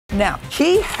Now,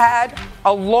 he had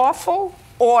a lawful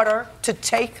order to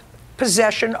take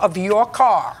possession of your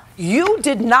car. You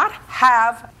did not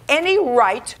have any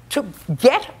right to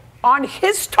get on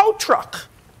his tow truck.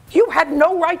 You had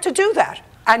no right to do that.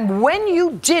 And when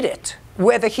you did it,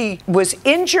 whether he was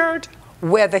injured,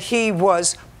 whether he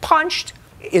was punched,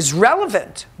 is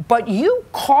relevant. But you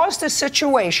caused a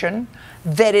situation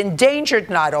that endangered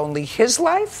not only his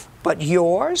life, but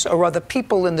yours or other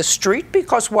people in the street,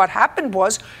 because what happened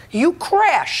was you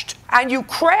crashed. And you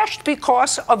crashed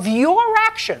because of your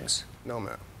actions. No,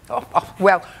 ma'am.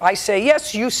 Well, I say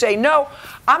yes, you say no.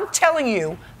 I'm telling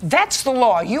you, that's the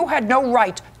law. You had no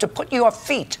right to put your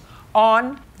feet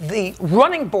on the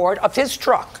running board of his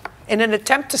truck in an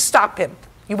attempt to stop him.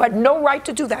 You had no right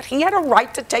to do that. He had a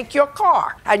right to take your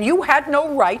car, and you had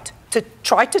no right to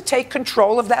try to take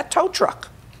control of that tow truck.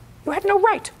 You had no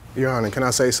right. Your Honor, can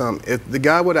I say something? If the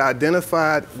guy would have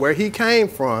identified where he came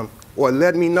from or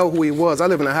let me know who he was, I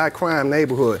live in a high-crime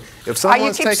neighborhood. If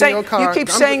someone's taking your car... You keep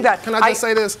saying that. Can I just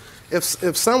say this?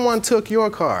 If someone took your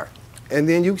car and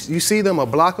then you see them a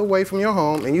block away from your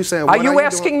home and you saying... Are you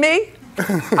asking me?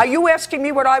 Are you asking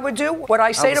me what I would do? What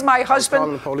I say to my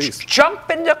husband, jump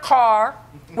in the car,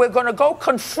 we're going to go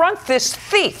confront this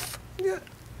thief. Yeah.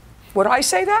 Would I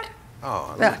say that?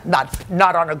 Oh, no.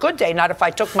 Not on a good day, not if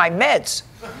I took my meds.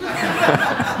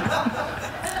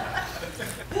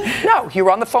 No,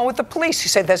 you're on the phone with the police. You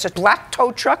say, there's a black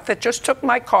tow truck that just took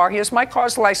my car. Here's my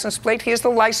car's license plate. Here's the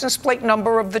license plate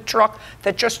number of the truck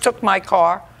that just took my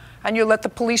car. And you let the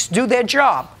police do their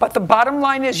job. But the bottom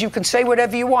line is you can say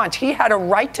whatever you want. He had a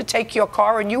right to take your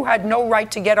car, and you had no right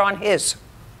to get on his.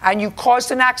 And you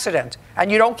caused an accident,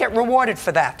 and you don't get rewarded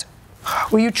for that.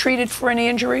 Were you treated for any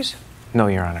injuries? No,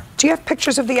 Your Honor. Do you have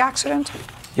pictures of the accident?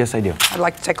 Yes, I do. I'd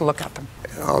like to take a look at them.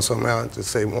 Also, may I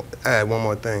just add one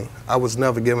more thing? I was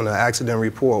never given an accident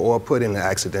report or put in the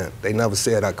accident. They never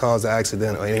said I caused the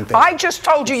accident or anything. I just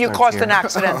told you caused an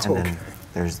accident.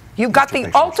 Okay. You got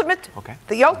the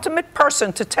ultimate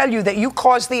person to tell you that you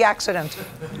caused the accident.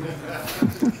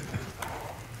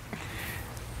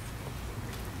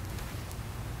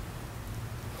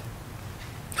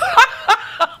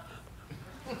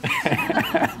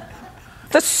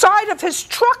 The side of his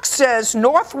truck says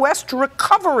Northwest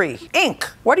Recovery, Inc.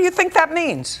 What do you think that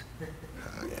means?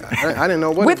 I didn't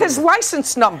know what With his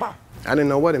license number. I didn't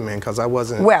know what it meant because I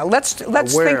wasn't. Well, let's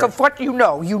think of what you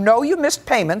know. You know you missed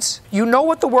payments. You know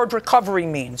what the word recovery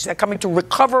means. They're coming to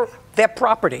recover their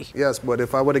property. Yes, but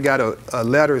if I would have got a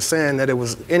letter saying that it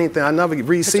was anything, I never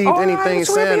received anything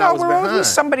saying I was behind. It's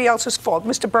somebody else's fault.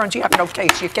 Mr. Burns, you have no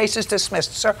case. Your case is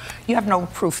dismissed, sir. You have no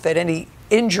proof that any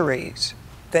injuries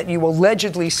that you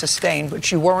allegedly sustained, which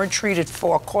you weren't treated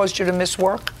for, caused you to miss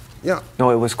work? Yeah. No,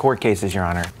 it was court cases, Your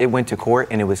Honor. It went to court,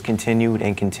 and it was continued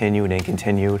and continued and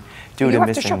continued due to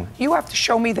missing. You have to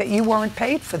show me that you weren't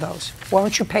paid for those.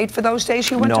 Weren't you paid for those days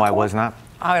you went to court? No, I was not.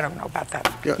 I don't know about that.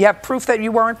 Yeah. You have proof that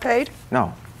you weren't paid?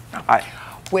 No.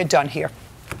 We're done here.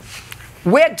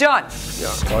 We're done.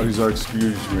 Yeah. Bodies are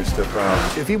excused. You may step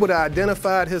out. If he would have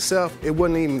identified himself, it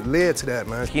wouldn't even led to that,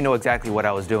 man. He knew exactly what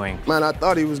I was doing. Man, I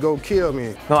thought he was gonna kill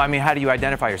me. No, I mean, how do you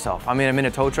identify yourself? I mean, I'm in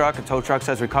a tow truck. A tow truck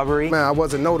says recovery. Man, I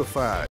wasn't notified.